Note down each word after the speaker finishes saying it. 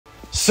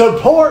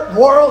Support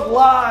World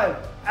Live!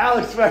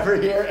 Alex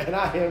Weber here, and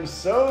I am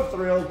so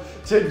thrilled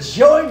to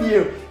join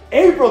you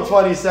April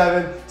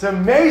 27th to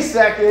May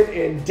 2nd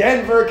in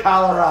Denver,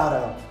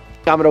 Colorado.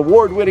 I'm an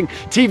award-winning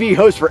TV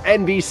host for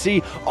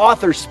NBC,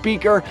 author,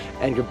 speaker,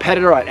 and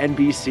competitor on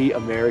NBC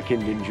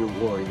American Ninja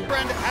Warrior.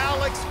 Friend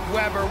Alex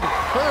Weber,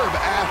 curb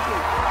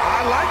athlete.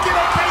 I like it,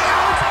 okay,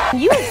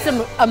 Alex? You have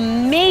some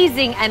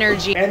amazing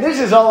energy. And this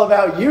is all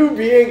about you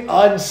being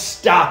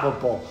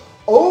unstoppable,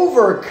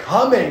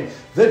 overcoming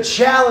the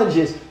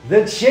challenges,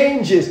 the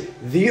changes,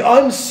 the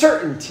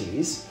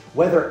uncertainties,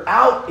 whether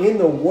out in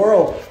the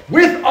world,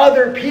 with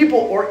other people,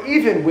 or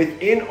even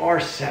within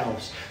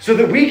ourselves, so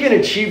that we can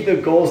achieve the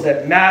goals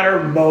that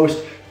matter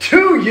most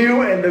to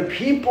you and the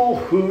people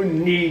who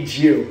need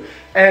you.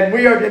 And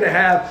we are going to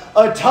have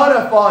a ton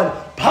of fun,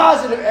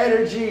 positive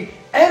energy,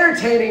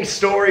 entertaining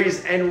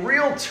stories, and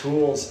real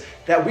tools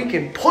that we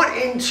can put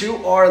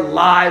into our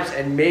lives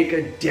and make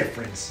a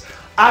difference.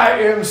 I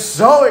am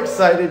so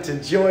excited to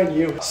join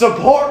you.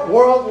 Support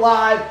World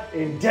Live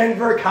in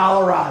Denver,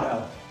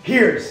 Colorado.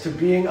 Here's to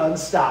being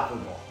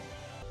unstoppable.